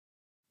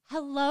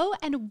Hello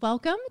and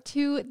welcome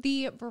to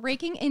the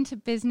Breaking Into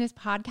Business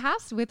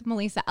podcast with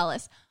Melissa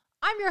Ellis.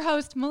 I'm your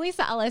host,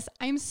 Melissa Ellis.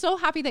 I'm so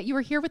happy that you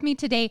are here with me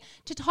today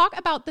to talk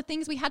about the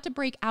things we had to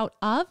break out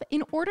of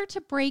in order to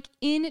break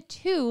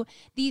into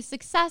the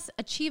success,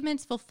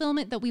 achievements,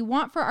 fulfillment that we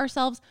want for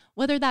ourselves,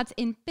 whether that's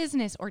in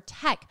business or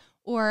tech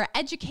or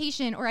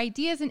education or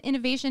ideas and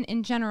innovation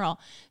in general.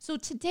 So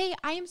today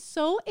I am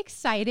so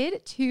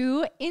excited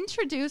to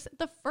introduce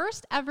the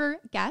first ever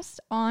guest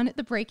on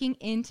the Breaking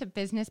Into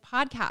Business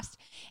podcast.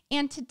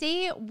 And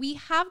today we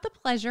have the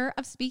pleasure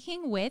of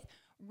speaking with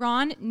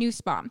Ron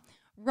Nussbaum.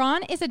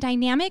 Ron is a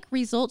dynamic,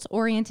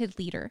 results-oriented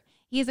leader.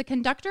 He is a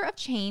conductor of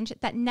change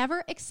that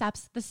never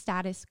accepts the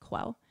status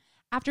quo.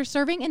 After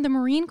serving in the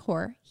Marine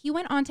Corps, he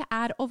went on to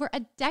add over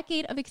a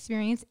decade of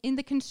experience in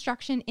the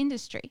construction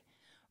industry.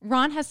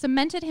 Ron has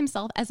cemented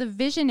himself as a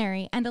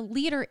visionary and a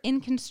leader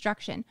in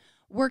construction,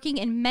 working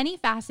in many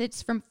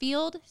facets from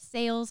field,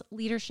 sales,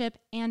 leadership,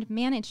 and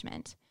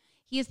management.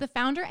 He is the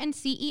founder and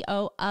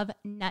CEO of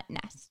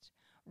Nuttnest.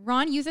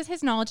 Ron uses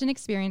his knowledge and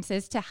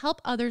experiences to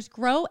help others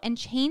grow and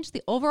change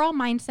the overall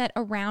mindset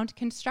around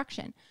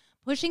construction,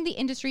 pushing the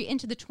industry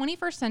into the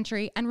 21st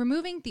century and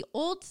removing the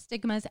old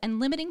stigmas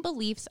and limiting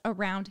beliefs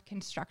around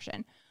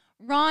construction.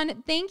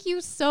 Ron, thank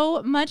you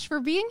so much for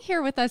being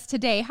here with us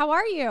today. How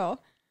are you?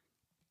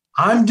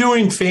 I'm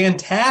doing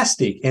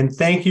fantastic, and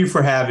thank you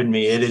for having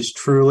me. It is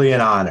truly an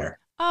honor.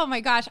 Oh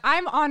my gosh,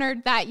 I'm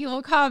honored that you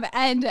will come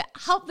and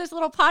help this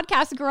little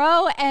podcast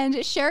grow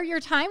and share your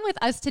time with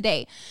us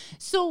today.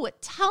 So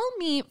tell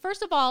me,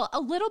 first of all, a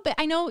little bit,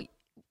 I know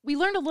we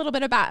learned a little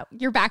bit about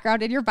your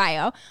background and your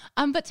bio,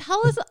 but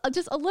tell us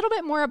just a little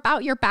bit more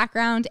about your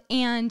background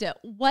and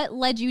what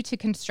led you to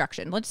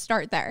construction. Let's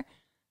start there.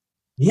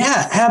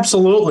 Yeah,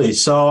 absolutely.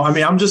 So,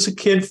 I'm just a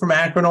kid from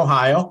Akron,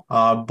 Ohio,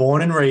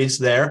 born and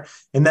raised there.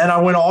 And then I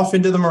went off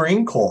into the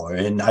Marine Corps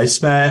and I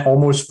spent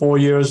almost 4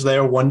 years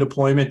there, one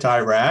deployment to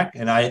Iraq.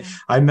 And I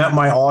met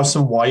my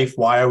awesome wife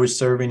while I was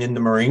serving in the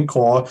Marine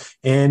Corps.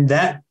 And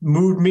that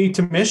moved me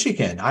to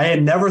Michigan. I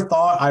had never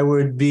thought I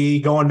would be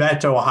going back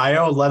to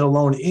Ohio, let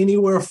alone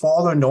anywhere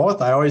farther north.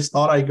 I always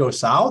thought I'd go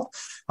south.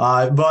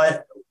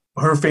 But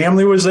her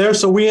family was there,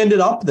 so we ended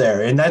up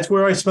there. And that's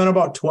where I spent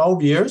about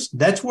 12 years.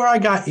 That's where I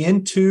got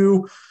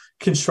into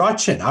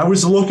construction. I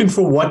was looking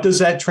for what does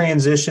that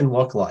transition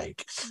look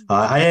like.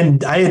 I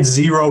had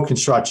zero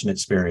construction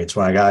experience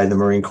when I got in the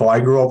Marine Corps. I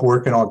grew up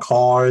working on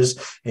cars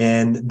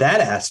and that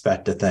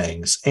aspect of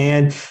things.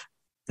 And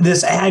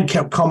this ad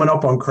kept coming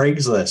up on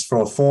Craigslist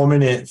for a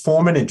foreman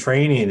in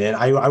training. And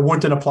I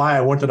went to apply.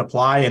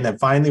 And then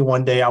finally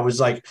one day I was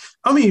like,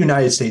 I'm a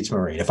United States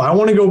Marine. If I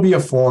want to go be a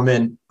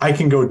foreman, I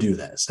can go do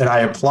this. And I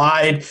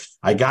applied,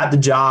 I got the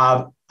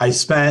job. I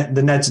spent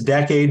the next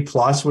decade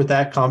plus with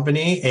that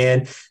company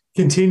and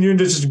continuing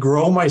to just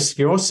grow my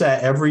skill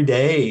set every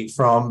day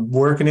from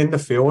working in the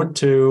field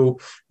to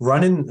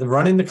running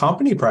the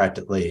company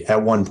practically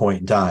at one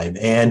point in time.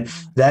 And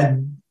that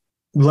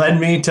led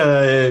me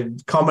to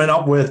coming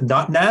up with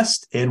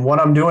Nuttnest and what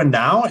I'm doing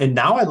now. And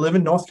now I live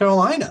in North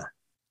Carolina.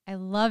 I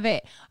love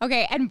it.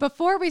 Okay. And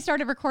before we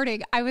started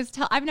recording,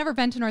 I've never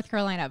been to North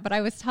Carolina, but I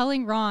was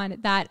telling Ron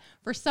that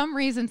for some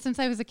reason, since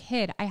I was a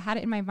kid, I had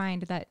it in my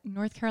mind that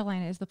North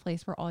Carolina is the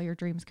place where all your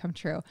dreams come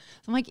true.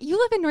 So I'm like, you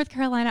live in North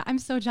Carolina. I'm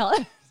so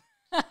jealous.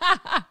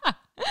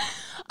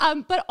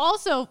 But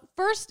also,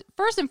 first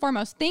and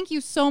foremost, thank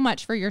you so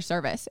much for your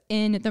service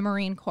in the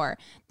Marine Corps.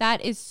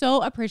 That is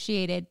so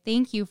appreciated.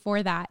 Thank you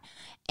for that.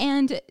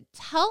 And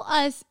tell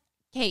us,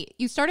 okay,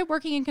 you started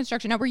working in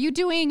construction. Now, were you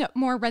doing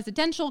more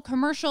residential,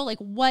 commercial? Like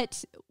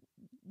what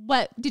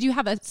did you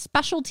have a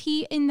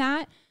specialty in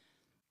that?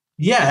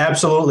 Yeah,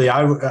 absolutely.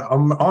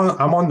 I'm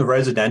on the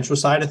residential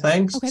side of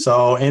things. Okay.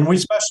 So, and we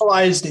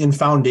specialized in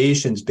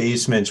foundations,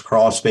 basements,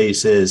 crawl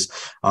spaces.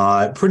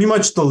 Pretty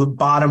much the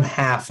bottom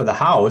half of the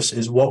house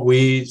is what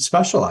we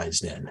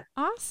specialized in.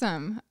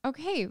 Awesome.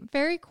 Okay,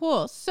 very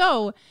cool.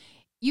 So,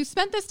 you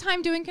spent this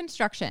time doing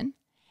construction,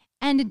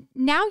 and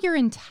now you're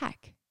in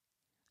tech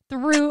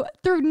through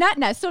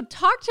Nuttnest. So,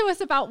 talk to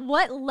us about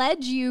what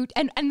led you,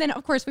 and then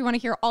of course we want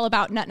to hear all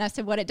about Nuttnest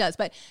and what it does.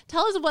 But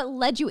tell us what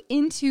led you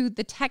into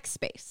the tech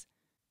space.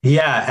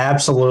 Yeah,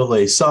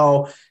 absolutely.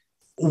 So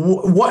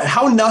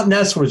how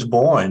Nuttnest was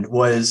born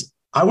was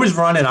I was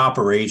running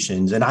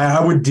operations and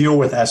I would deal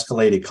with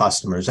escalated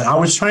customers. And I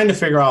was trying to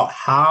figure out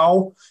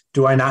how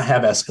do I not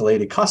have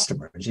escalated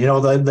customers? You know,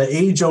 the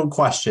age-old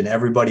question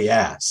everybody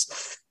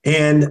asks.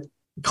 And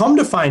come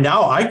to find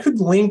out, I could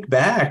link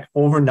back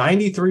over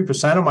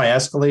 93% of my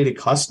escalated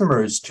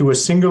customers to a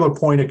singular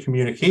point of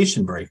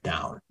communication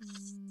breakdown.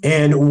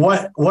 And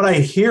what I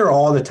hear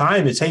all the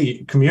time is,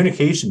 hey,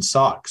 communication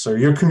sucks, or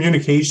your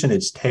communication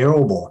is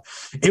terrible.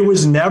 It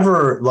was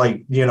never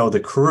like,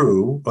 the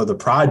crew or the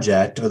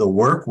project or the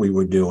work we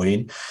were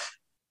doing.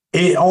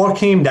 It all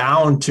came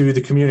down to the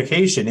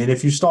communication. And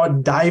if you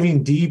start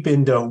diving deep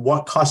into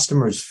what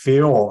customers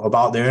feel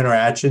about their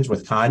interactions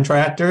with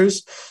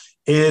contractors,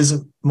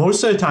 is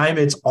most of the time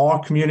it's all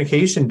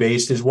communication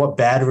based is what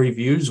bad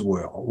reviews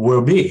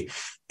will be.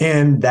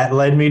 And that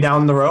led me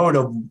down the road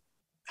of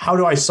how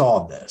do I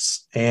solve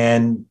this?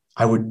 And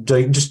I would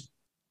just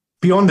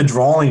be on the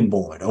drawing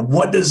board of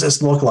what does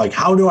this look like?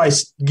 How do I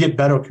get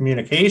better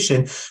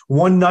communication?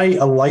 One night,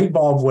 a light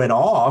bulb went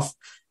off.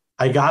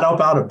 I got up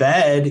out of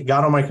bed,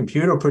 got on my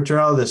computer, put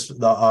together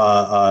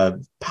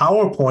the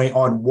PowerPoint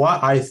on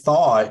what I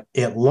thought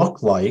it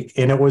looked like.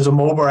 And it was a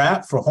mobile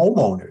app for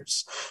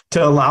homeowners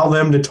to allow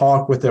them to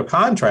talk with their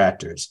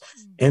contractors.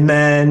 And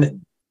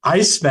then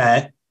I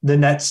spent the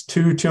next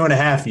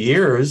 2.5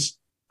 years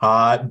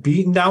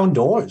beating down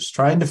doors,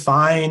 trying to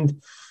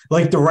find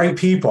like the right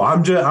people.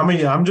 I'm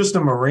just a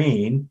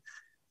Marine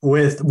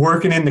with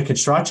working in the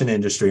construction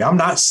industry. I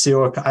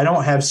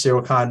don't have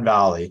Silicon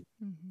Valley.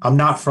 I'm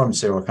not from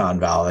Silicon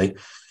Valley.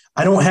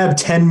 I don't have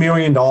 $10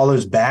 million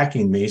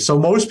backing me. So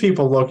most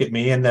people look at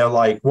me and they're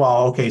like,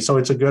 well, okay, so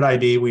it's a good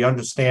idea. We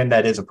understand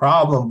that is a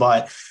problem,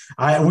 but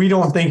we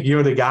don't think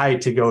you're the guy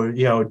to go,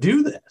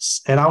 do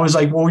this. And I was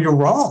like, well, you're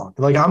wrong.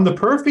 Like, I'm the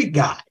perfect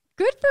guy.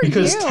 Good for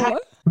you.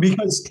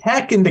 Because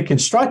tech in the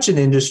construction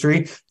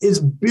industry is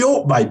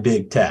built by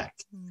big tech.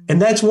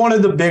 And that's one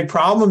of the big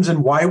problems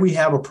and why we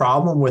have a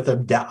problem with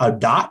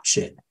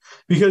adoption.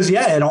 Because,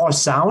 it all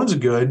sounds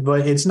good,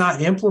 but it's not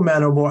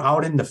implementable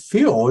out in the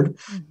field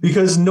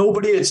because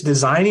nobody that's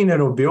designing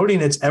it or building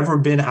it's ever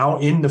been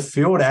out in the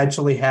field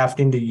actually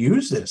having to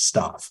use this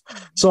stuff.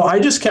 So I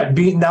just kept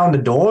beating down the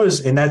doors,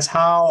 and that's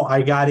how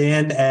I got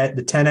in at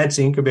the 10X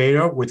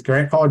Incubator with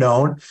Grant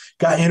Cardone,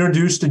 got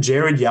introduced to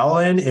Jared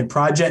Yellen and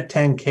Project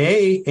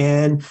 10K,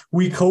 and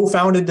we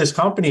co-founded this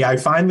company. I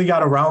finally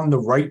got around the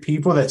right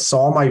people that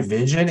saw my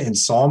vision and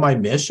saw my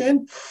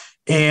mission,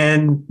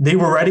 and they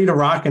were ready to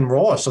rock and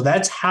roll. So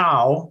that's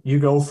how you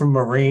go from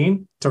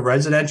Marine to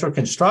residential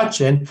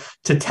construction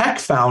to tech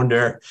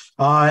founder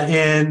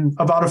in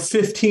about a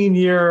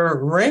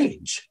 15-year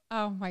range.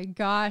 Oh my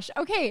gosh.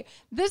 Okay.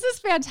 This is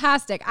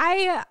fantastic.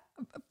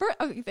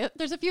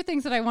 There's a few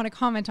things that I want to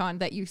comment on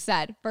that you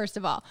said, first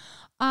of all.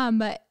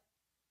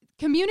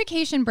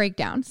 Communication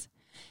breakdowns.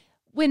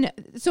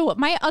 So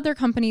my other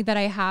company that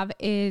I have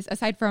is,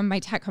 aside from my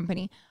tech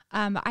company,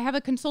 I have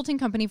a consulting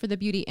company for the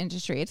beauty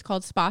industry. It's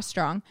called Spa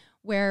Strong,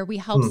 where we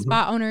help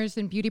spa owners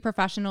and beauty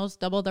professionals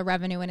double their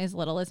revenue in as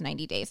little as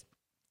 90 days.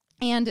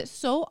 And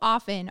so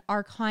often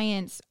our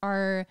clients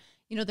are,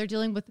 they're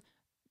dealing with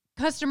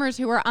customers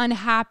who are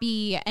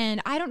unhappy,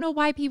 and I don't know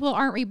why people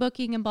aren't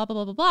rebooking and blah, blah,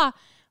 blah, blah, blah.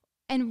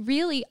 And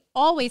really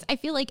always, I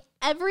feel like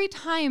every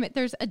time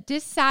there's a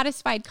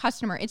dissatisfied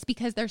customer, it's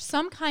because there's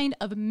some kind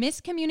of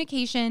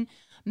miscommunication,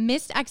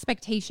 missed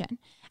expectation.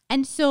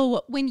 And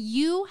so when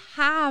you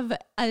have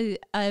a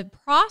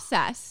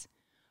process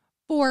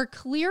for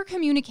clear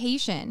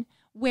communication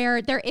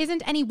where there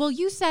isn't any, well,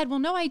 you said, well,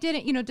 no, I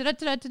didn't,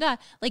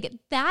 like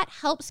that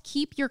helps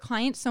keep your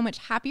clients so much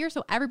happier.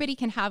 So everybody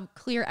can have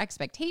clear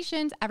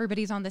expectations.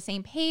 Everybody's on the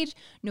same page.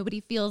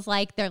 Nobody feels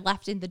like they're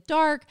left in the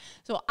dark.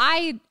 So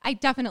I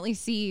definitely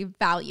see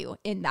value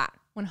in that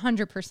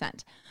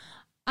 100%.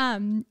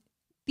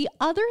 The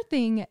other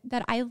thing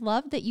that I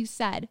love that you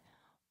said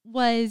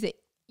was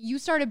you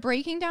started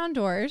breaking down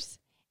doors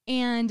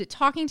and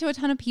talking to a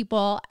ton of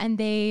people, and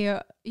they,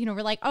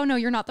 were like, oh no,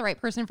 you're not the right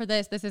person for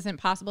this. This isn't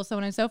possible, so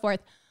on and so forth.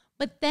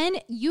 But then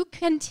you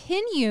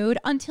continued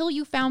until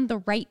you found the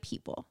right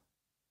people.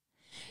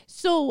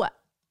 So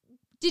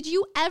did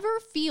you ever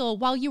feel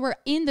while you were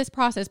in this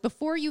process,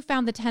 before you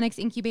found the 10X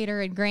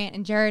Incubator and Grant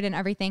and Jared and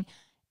everything,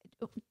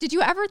 did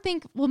you ever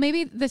think, well,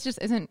 maybe this just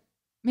isn't,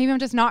 maybe I'm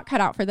just not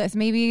cut out for this.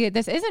 Maybe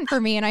this isn't for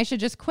me and I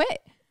should just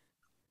quit?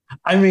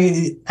 I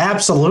mean,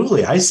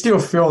 absolutely. I still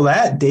feel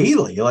that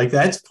daily. Like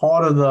that's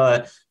part of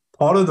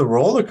the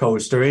roller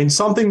coaster, and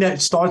something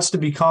that starts to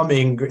become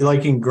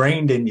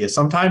ingrained in you.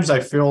 Sometimes I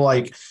feel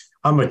like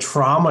I'm a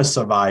trauma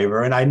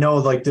survivor, and I know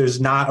like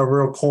there's not a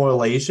real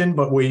correlation,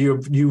 but where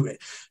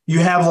you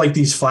have like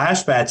these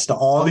flashbacks to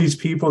all these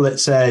people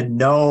that said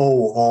no,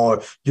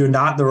 or you're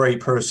not the right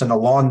person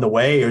along the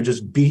way, or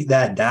just beat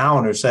that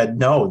down, or said,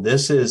 no,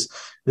 this is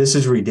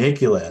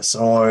ridiculous,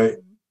 or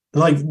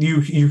like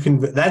you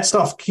can, that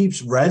stuff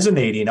keeps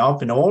resonating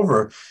up and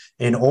over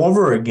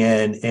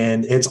again.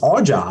 And it's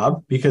our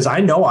job, because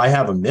I know I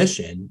have a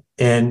mission,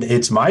 and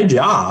it's my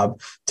job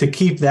to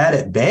keep that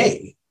at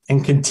bay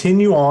and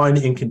continue on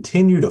and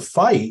continue to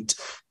fight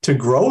to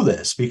grow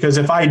this. Because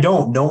if I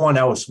don't, no one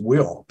else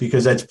will,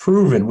 because that's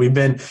proven. We've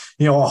been,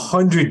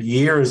 100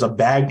 years of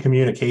bad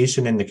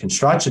communication in the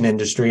construction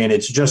industry, and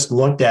it's just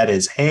looked at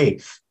as,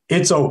 hey,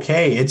 it's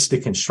okay. It's the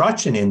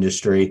construction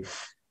industry.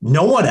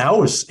 No one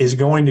else is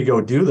going to go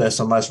do this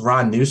unless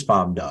Ron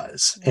Nussbaum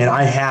does. And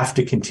I have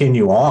to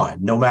continue on,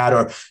 no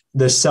matter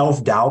the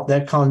self-doubt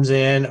that comes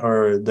in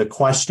or the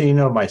questioning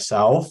of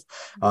myself,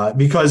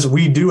 because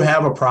we do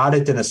have a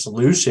product and a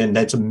solution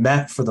that's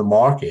meant for the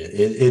market.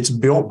 It's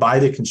built by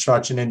the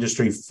construction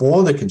industry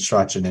for the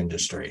construction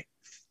industry.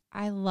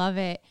 I love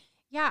it.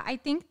 Yeah, I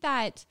think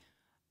that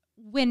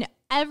when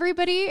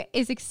everybody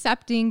is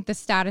accepting the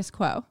status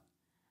quo,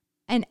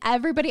 and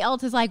everybody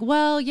else is like,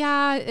 well,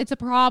 yeah, it's a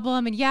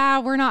problem. And yeah,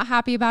 we're not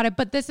happy about it,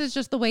 but this is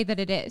just the way that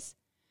it is.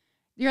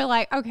 You're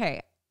like,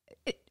 okay,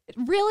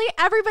 really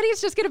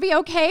everybody's just going to be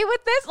okay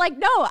with this? Like,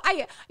 no,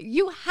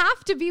 you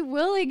have to be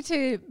willing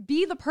to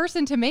be the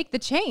person to make the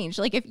change.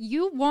 Like, if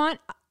you want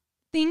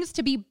things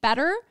to be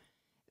better,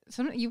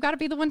 you've got to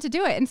be the one to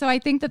do it. And so I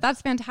think that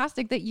that's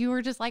fantastic that you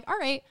were just like, all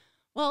right,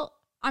 well,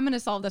 I'm going to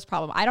solve this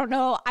problem. I don't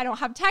know. I don't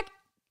have tech,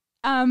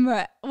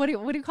 what do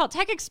you call it?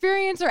 Tech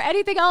experience or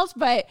anything else,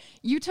 but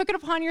you took it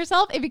upon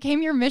yourself. It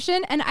became your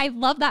mission. And I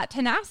love that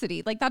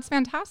tenacity. Like, that's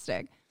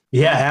fantastic.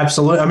 Yeah,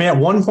 absolutely. I mean, at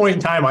one point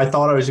in time, I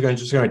thought I was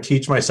just going to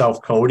teach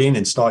myself coding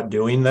and start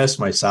doing this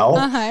myself.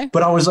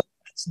 But I was like,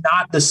 that's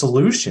not the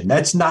solution.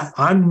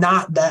 I'm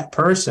not that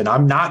person.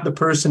 I'm not the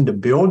person to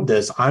build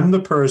this. I'm the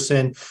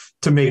person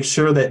to make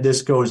sure that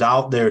this goes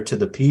out there to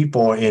the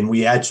people and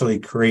we actually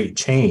create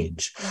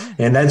change.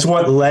 And that's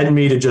what led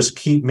me to just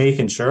keep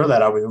making sure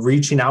that I was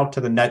reaching out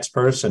to the next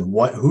person.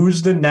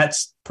 Who's the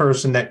next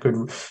person that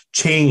could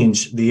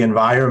change the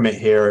environment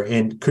here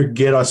and could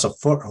get us a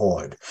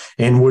foothold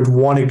and would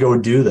want to go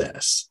do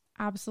this?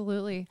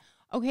 Absolutely.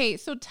 Okay,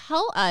 so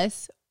tell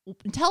us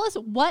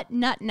what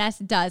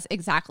Nuttnest does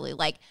exactly,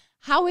 like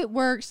how it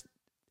works.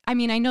 I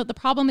mean, I know the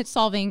problem it's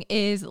solving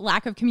is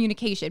lack of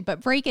communication, but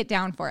break it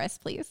down for us,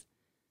 please.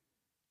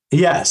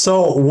 Yeah.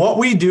 So what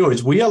we do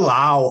is we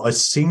allow a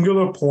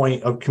singular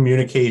point of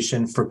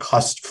communication for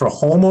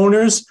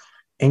homeowners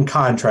and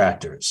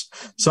contractors.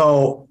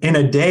 So in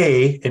an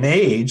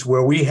age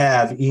where we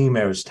have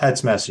emails,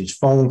 text message,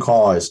 phone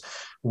calls,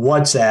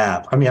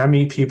 WhatsApp. I mean, I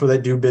meet people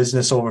that do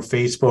business over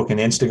Facebook and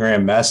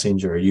Instagram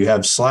Messenger. You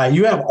have Slack.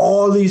 You have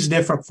all these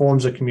different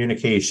forms of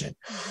communication.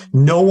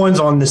 No one's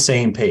on the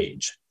same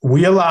page.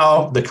 We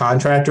allow the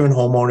contractor and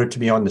homeowner to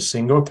be on the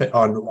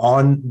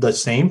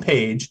same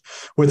page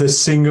with a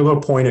singular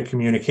point of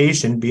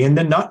communication, being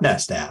the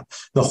Nuttnest app.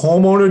 The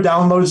homeowner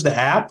downloads the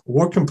app.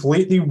 We're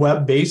completely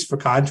web-based for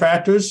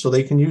contractors, so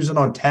they can use it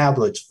on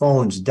tablets,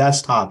 phones,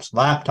 desktops,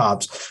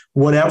 laptops,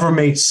 whatever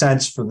makes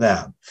sense for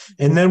them.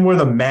 And then where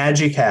the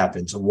magic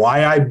happens,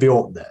 why I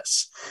built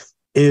this,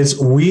 is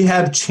we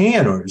have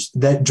channels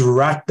that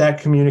direct that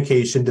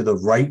communication to the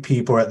right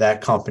people at that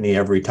company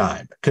every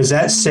time. Because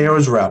that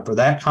sales rep or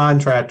that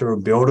contractor or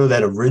builder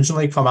that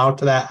originally come out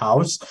to that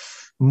house,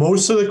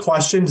 most of the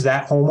questions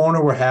that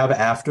homeowner will have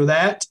after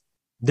that,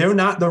 they're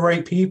not the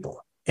right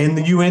people.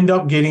 And you end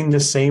up getting the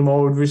same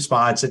old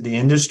response that the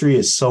industry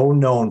is so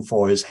known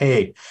for is,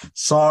 hey,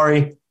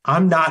 sorry,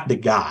 I'm not the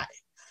guy.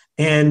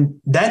 And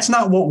that's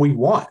not what we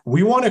want.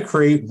 We want to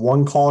create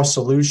one-call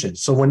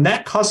solutions. So when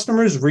that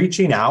customer is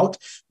reaching out,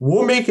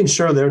 we're making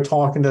sure they're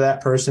talking to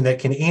that person that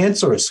can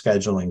answer a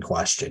scheduling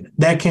question,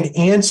 that can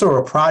answer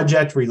a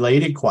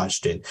project-related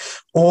question,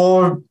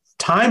 or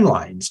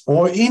timelines,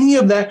 or any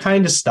of that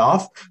kind of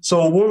stuff.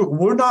 So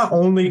we're not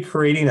only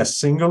creating a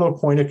singular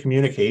point of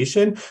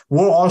communication,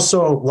 we're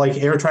also like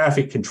air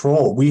traffic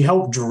control. We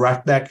help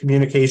direct that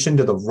communication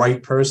to the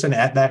right person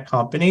at that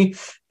company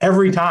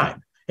every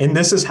time. And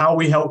this is how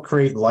we help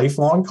create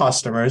lifelong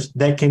customers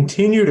that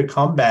continue to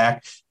come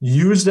back,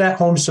 use that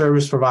home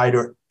service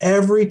provider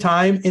every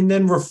time, and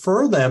then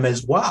refer them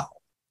as well.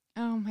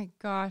 Oh my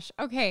gosh.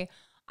 Okay.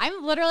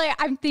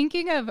 I'm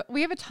thinking of,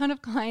 we have a ton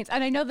of clients,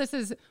 and I know this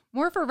is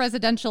more for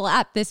residential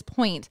at this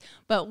point,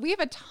 but we have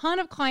a ton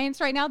of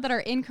clients right now that are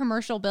in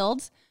commercial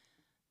builds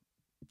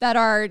that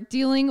are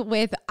dealing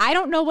with, I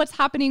don't know what's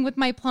happening with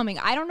my plumbing.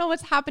 I don't know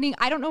what's happening.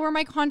 I don't know where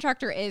my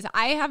contractor is.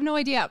 I have no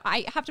idea.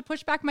 I have to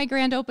push back my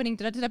grand opening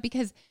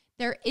because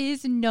there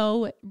is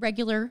no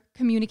regular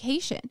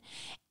communication.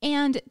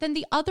 And then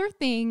the other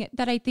thing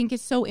that I think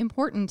is so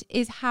important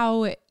is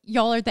how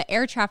y'all are the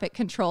air traffic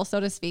control, so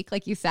to speak,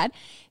 like you said,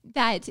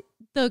 that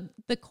the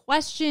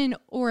question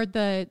or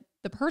the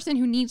person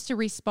who needs to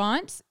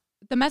respond,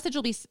 the message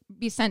will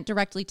be sent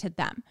directly to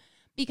them.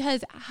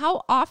 Because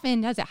how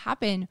often does it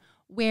happen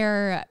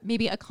where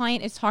maybe a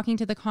client is talking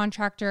to the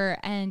contractor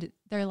and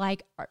they're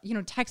like,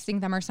 texting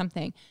them or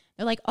something.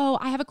 They're like, oh,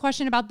 I have a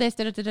question about this,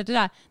 da, da, da, da,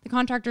 da. The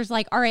contractor's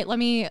like, all right, let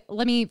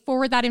me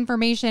forward that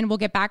information. We'll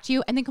get back to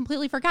you. And then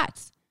completely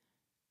forgets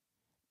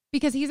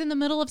because he's in the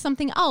middle of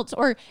something else.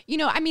 Or,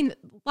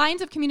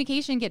 lines of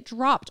communication get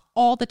dropped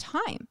all the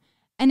time.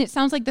 And it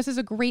sounds like this is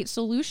a great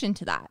solution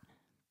to that.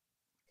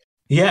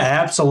 Yeah,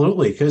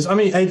 absolutely. Because,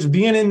 as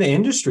being in the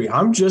industry,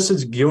 I'm just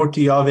as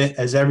guilty of it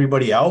as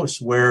everybody else,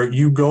 where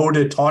you go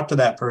to talk to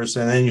that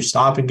person and then you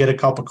stop and get a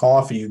cup of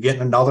coffee, you get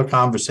in another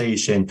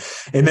conversation,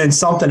 and then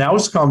something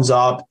else comes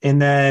up.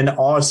 And then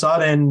all of a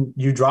sudden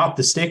you drop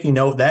the sticky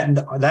note that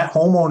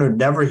homeowner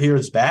never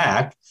hears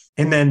back.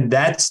 And then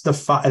that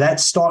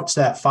starts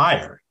that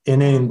fire.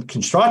 And in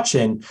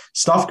construction,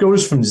 stuff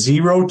goes from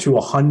 0 to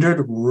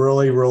 100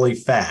 really, really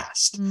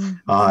fast.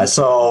 Mm-hmm.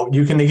 So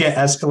you can get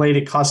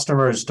escalated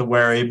customers to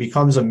where it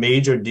becomes a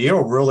major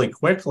deal really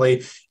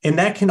quickly. And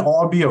that can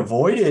all be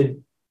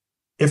avoided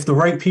if the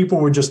right people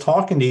were just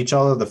talking to each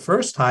other the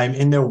first time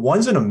and there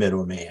wasn't a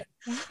middleman.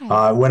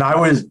 Yeah. When I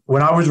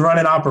was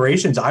running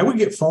operations, I would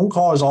get phone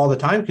calls all the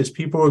time because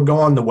people would go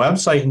on the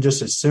website and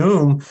just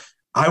assume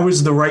I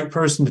was the right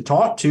person to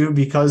talk to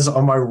because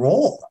of my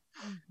role.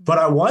 but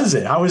I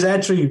wasn't. I was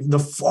actually the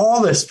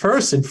farthest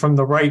person from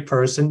the right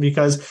person,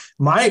 because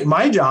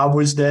my job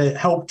was to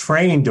help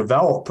train,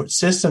 develop, put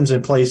systems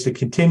in place to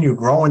continue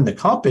growing the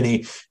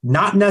company,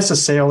 not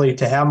necessarily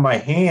to have my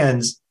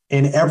hands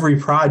in every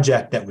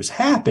project that was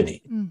happening.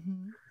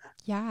 Mm-hmm.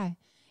 Yeah.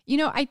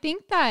 I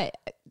think that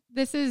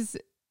this is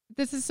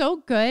so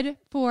good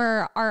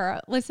for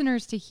our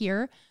listeners to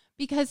hear,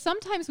 because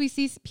sometimes we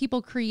see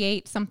people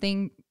create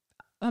something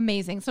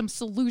amazing, some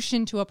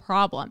solution to a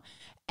problem,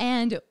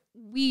 and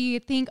we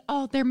think,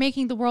 oh, they're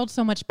making the world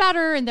so much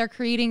better and they're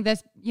creating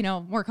this,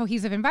 more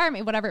cohesive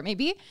environment, whatever it may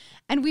be.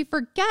 And we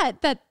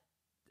forget that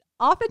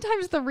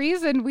oftentimes the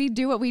reason we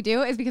do what we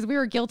do is because we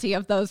were guilty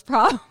of those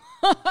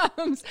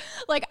problems.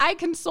 Like, I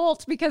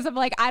consult because of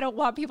I don't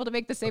want people to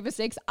make the same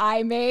mistakes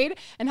I made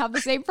and have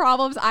the same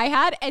problems I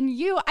had. And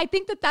I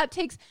think that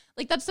takes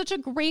that's such a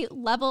great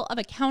level of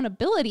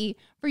accountability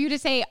for you to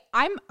say,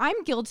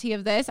 I'm guilty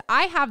of this.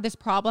 I have this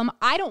problem.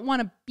 I don't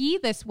want to be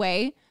this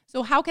way.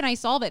 So how can I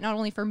solve it? Not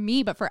only for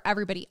me, but for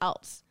everybody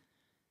else.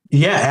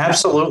 Yeah,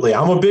 absolutely.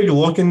 I'm a big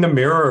look in the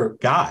mirror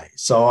guy.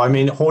 So,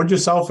 hold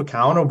yourself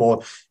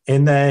accountable.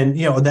 And then,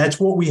 that's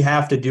what we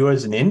have to do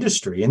as an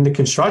industry. In the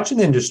construction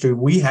industry,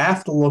 we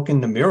have to look in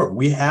the mirror.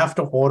 We have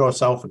to hold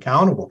ourselves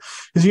accountable.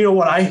 Because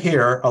what I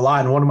hear a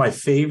lot, and one of my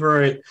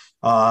favorite,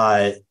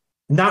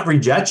 not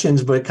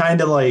rejections, but kind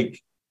of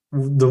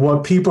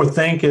what people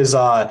think is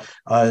a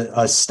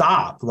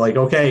stop.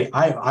 Okay,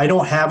 I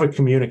don't have a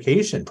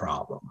communication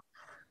problem.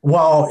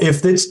 Well,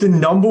 if it's the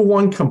number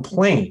one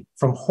complaint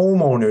from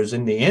homeowners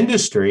in the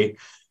industry,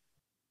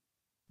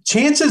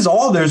 chances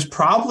are there's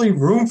probably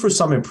room for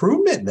some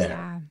improvement there.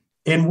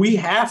 Yeah. And we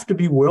have to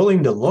be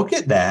willing to look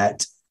at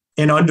that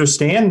and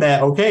understand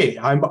that, okay,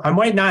 I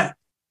might not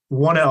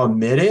want to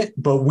admit it,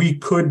 but we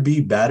could be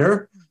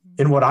better.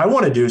 Mm-hmm. And what I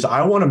want to do is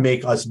I want to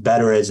make us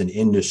better as an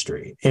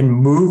industry and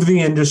move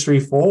the industry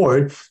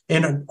forward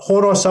and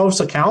hold ourselves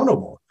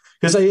accountable.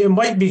 Because it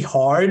might be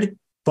hard,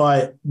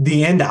 but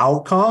the end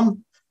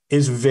outcome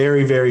is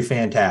very, very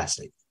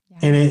fantastic. Yeah.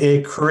 And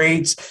it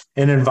creates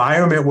an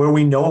environment where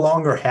we no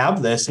longer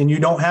have this, and you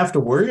don't have to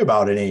worry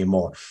about it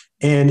anymore.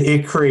 And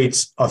it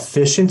creates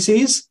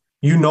efficiencies.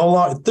 You no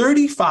longer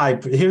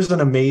 35. Here's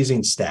an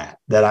amazing stat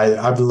that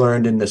I've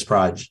learned in this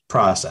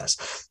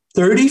process.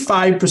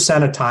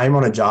 35% of time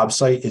on a job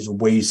site is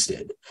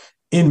wasted.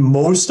 And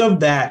most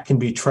of that can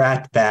be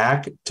tracked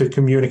back to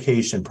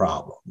communication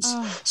problems.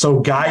 Oh.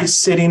 So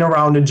guys sitting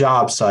around a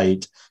job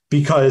site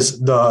because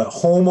the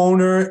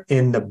homeowner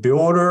and the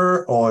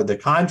builder or the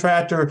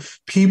contractor,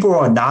 people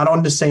are not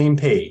on the same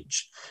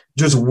page,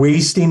 just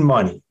wasting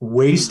money,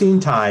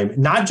 wasting time,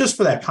 not just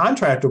for that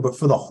contractor, but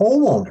for the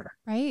homeowner.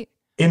 Right.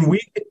 And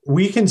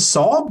we can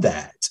solve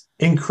that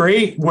and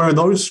create where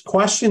those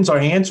questions are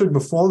answered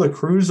before the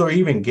crews or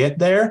even get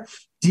there,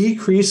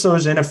 decrease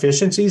those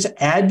inefficiencies,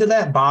 add to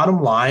that bottom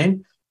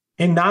line.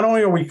 And not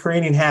only are we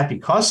creating happy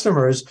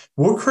customers,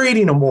 we're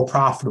creating a more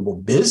profitable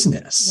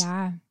business.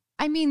 Yeah.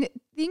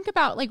 Think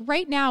about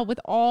right now with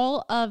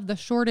all of the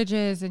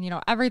shortages and,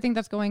 everything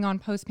that's going on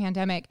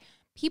post-pandemic,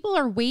 people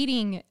are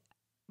waiting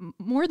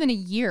more than a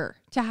year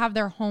to have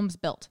their homes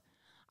built.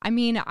 I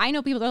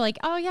know people that are like,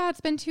 oh yeah,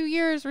 it's been 2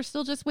 years. We're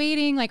still just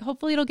waiting.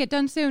 Hopefully it'll get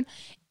done soon.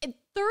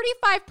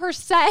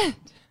 35%.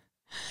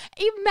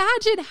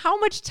 Imagine how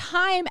much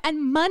time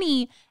and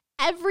money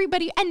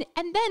everybody, and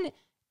then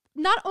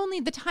not only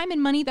the time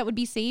and money that would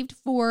be saved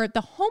for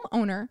the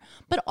homeowner,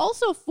 but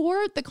also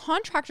for the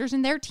contractors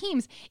and their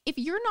teams. If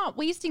you're not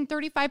wasting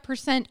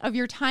 35% of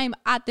your time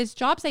at this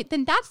job site,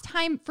 then that's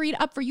time freed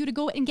up for you to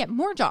go and get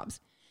more jobs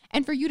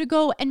and for you to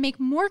go and make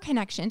more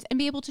connections and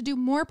be able to do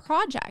more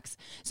projects.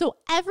 So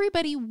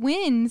everybody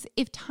wins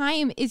if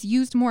time is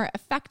used more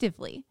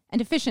effectively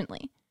and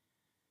efficiently.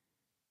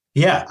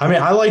 Yeah.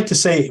 I like to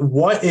say,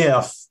 what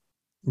if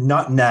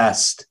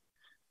Nuttnest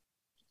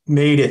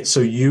made it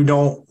so you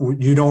don't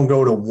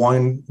go to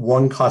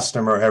one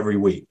customer every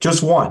week,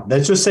 just one.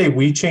 Let's just say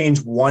we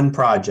change one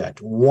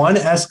project, one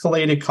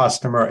escalated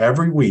customer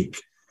every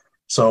week.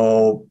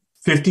 So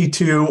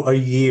 52 a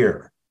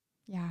year.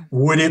 Yeah.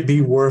 Would it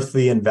be worth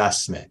the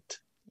investment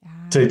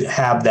to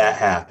have that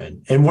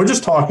happen? And we're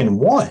just talking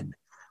one.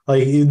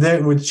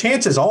 With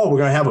chances are we're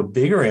going to have a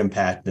bigger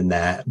impact than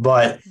that,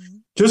 but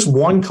just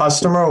one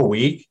customer a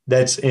week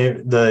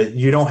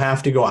you don't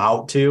have to go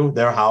out to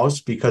their house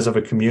because of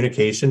a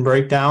communication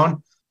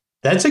breakdown.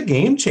 That's a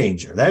game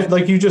changer. That,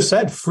 like you just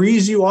said,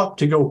 frees you up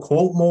to go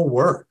quote more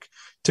work,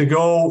 to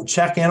go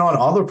check in on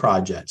other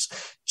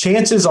projects.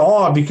 Chances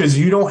are, because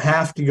you don't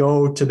have to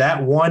go to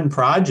that one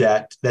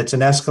project that's an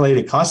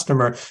escalated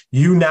customer,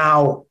 you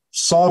now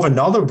solve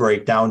another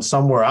breakdown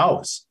somewhere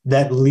else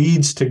that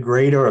leads to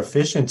greater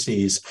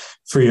efficiencies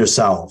for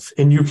yourself.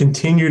 And you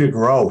continue to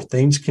grow.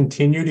 Things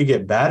continue to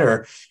get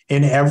better.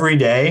 And every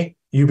day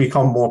you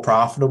become more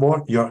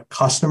profitable. Your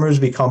customers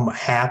become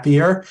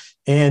happier,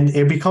 and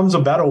it becomes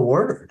a better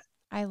word.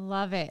 I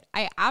love it.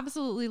 I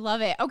absolutely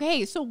love it.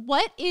 Okay. So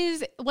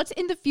what's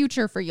in the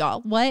future for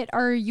y'all? What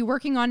are you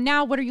working on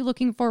now? What are you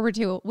looking forward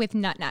to with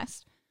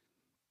Nuttnest?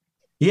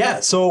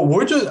 Yeah, so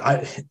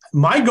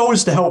my goal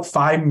is to help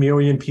 5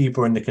 million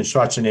people in the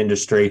construction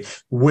industry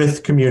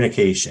with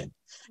communication.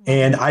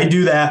 And I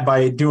do that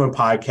by doing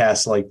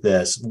podcasts like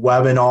this,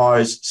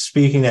 webinars,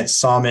 speaking at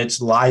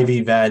summits, live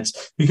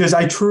events, because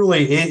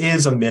it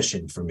is a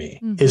mission for me,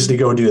 is to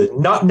go do it.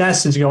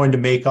 Nuttnest is going to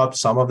make up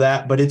some of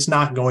that, but it's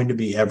not going to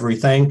be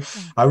everything. Yeah.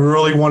 I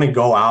really want to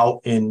go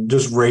out and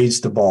just raise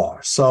the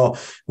bar. So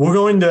we're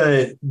going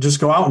to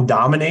just go out and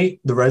dominate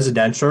the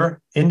residential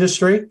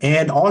industry.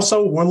 And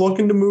also we're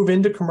looking to move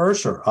into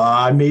commercial.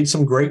 I made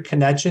some great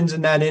connections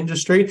in that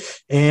industry,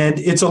 and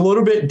it's a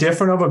little bit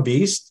different of a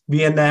beast,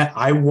 being that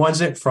I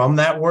wasn't from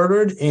that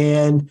word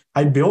and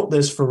I built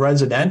this for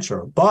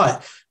residential,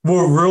 but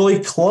we're really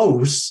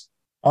close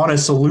on a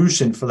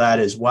solution for that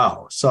as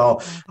well.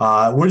 So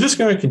we're just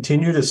going to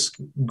continue to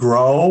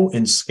grow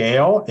and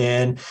scale.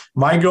 And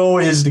my goal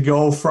is to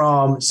go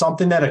from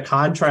something that a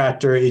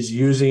contractor is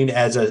using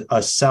as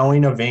a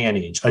selling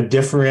advantage, a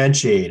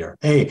differentiator.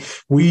 Hey,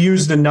 we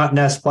use the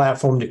Nuttnest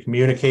platform to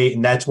communicate,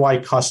 and that's why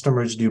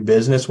customers do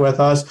business with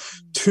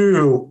us,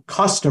 to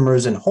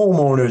customers and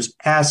homeowners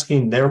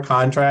asking their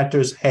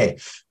contractors, hey,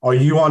 are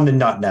you on the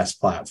Nuttnest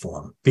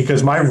platform?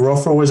 Because my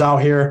roofer was out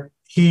here.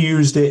 He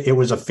used it. It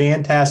was a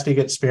fantastic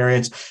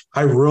experience.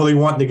 I really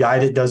want the guy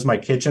that does my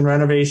kitchen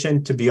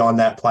renovation to be on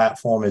that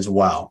platform as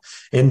well.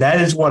 And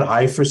that is what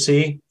I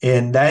foresee.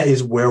 And that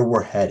is where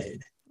we're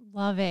headed.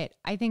 Love it.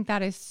 I think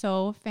that is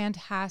so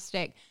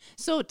fantastic.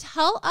 So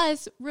tell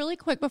us really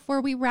quick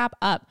before we wrap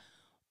up,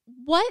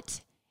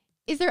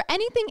 is there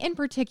anything in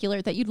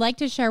particular that you'd like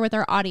to share with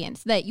our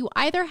audience that you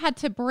either had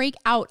to break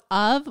out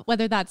of,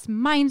 whether that's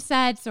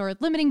mindsets or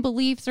limiting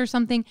beliefs or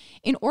something,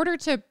 in order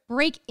to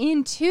break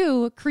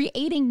into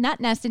creating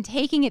Nuttnest and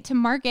taking it to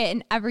market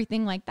and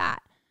everything like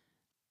that?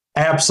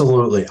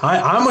 Absolutely.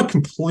 I'm a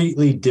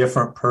completely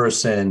different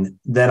person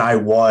than I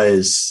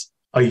was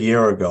a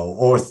year ago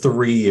or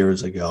 3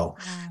 years ago.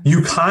 Wow.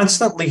 You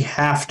constantly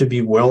have to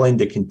be willing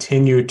to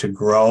continue to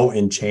grow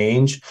and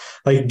change.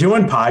 Like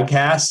doing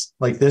podcasts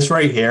like this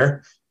right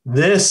here,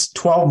 this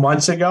 12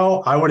 months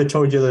ago, I would have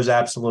told you there's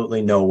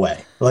absolutely no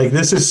way. Like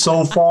this is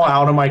so far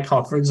out of my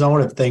comfort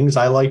zone of things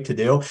I like to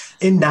do.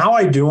 And now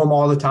I do them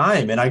all the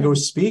time, and I go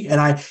speak,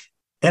 and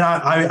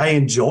I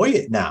enjoy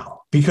it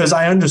now because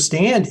I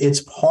understand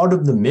it's part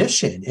of the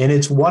mission and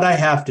it's what I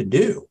have to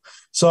do.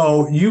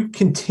 So you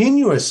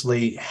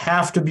continuously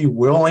have to be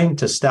willing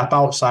to step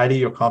outside of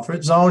your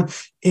comfort zone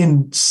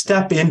and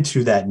step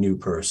into that new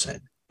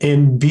person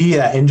and be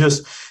that. And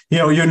just,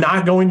 you're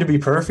not going to be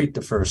perfect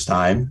the first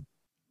time.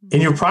 And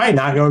you're probably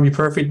not going to be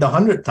perfect the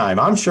 100th time.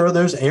 I'm sure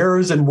there's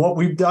errors in what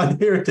we've done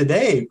here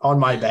today on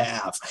my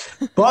behalf,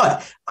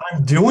 but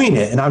I'm doing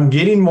it and I'm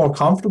getting more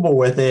comfortable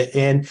with it.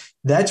 And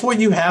that's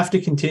what you have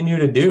to continue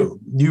to do.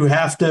 You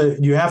have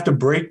to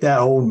break that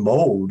old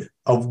mold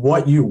of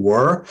what you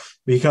were,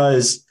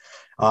 because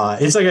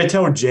it's like I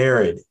tell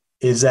Jared,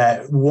 is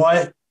that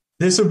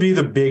this would be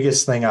the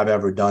biggest thing I've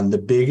ever done, the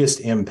biggest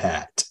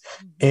impact.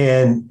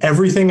 And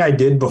everything I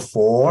did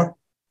before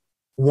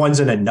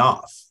wasn't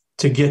enough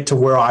to get to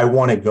where I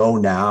want to go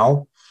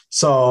now.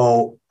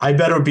 So I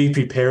better be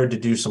prepared to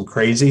do some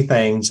crazy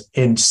things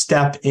and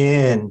step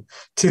in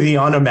to the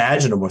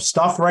unimaginable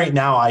stuff right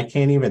now I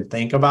can't even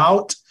think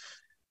about.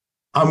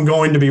 I'm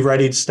going to be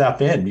ready to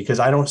step in because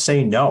I don't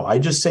say no. I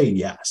just say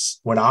yes.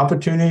 When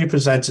opportunity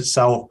presents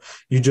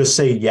itself, you just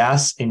say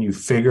yes and you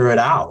figure it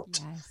out.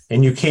 Yes.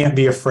 And you can't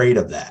be afraid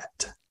of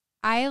that.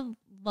 I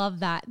love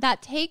that.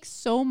 That takes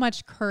so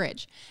much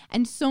courage.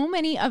 And so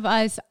many of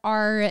us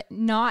are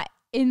not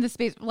in the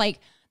space. Like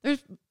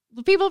there's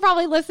people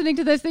probably listening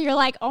to this that you're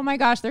like, oh my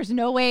gosh, there's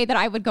no way that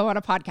I would go on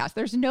a podcast.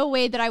 There's no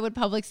way that I would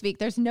public speak.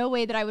 There's no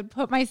way that I would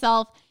put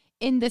myself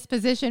in this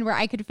position where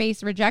I could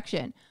face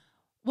rejection.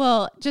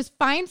 Well, just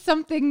find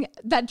something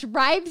that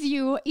drives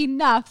you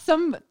enough,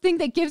 something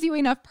that gives you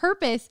enough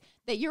purpose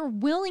that you're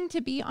willing to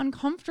be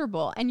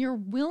uncomfortable and you're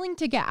willing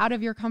to get out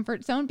of your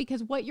comfort zone,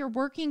 because what you're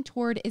working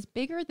toward is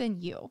bigger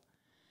than you.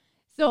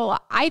 So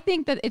I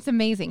think that it's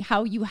amazing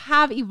how you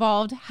have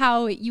evolved,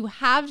 how you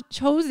have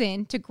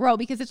chosen to grow,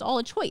 because it's all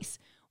a choice.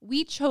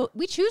 We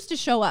choose to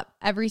show up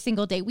every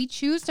single day. We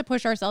choose to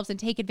push ourselves and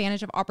take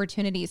advantage of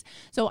opportunities.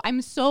 So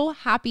I'm so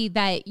happy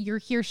that you're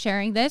here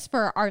sharing this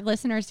for our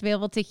listeners to be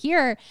able to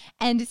hear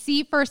and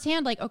see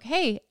firsthand, like,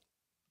 okay,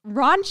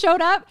 Ron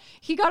showed up.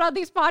 He got on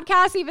these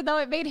podcasts, even though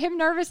it made him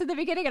nervous in the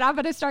beginning, and I'm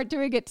going to start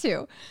doing it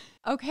too.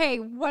 Okay,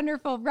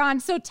 wonderful, Ron.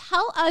 So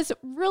tell us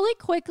really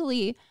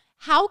quickly,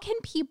 how can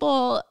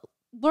people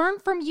learn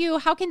from you?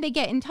 How can they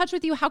get in touch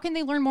with you? How can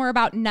they learn more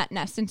about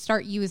Nuttnest and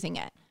start using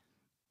it?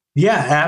 Yeah,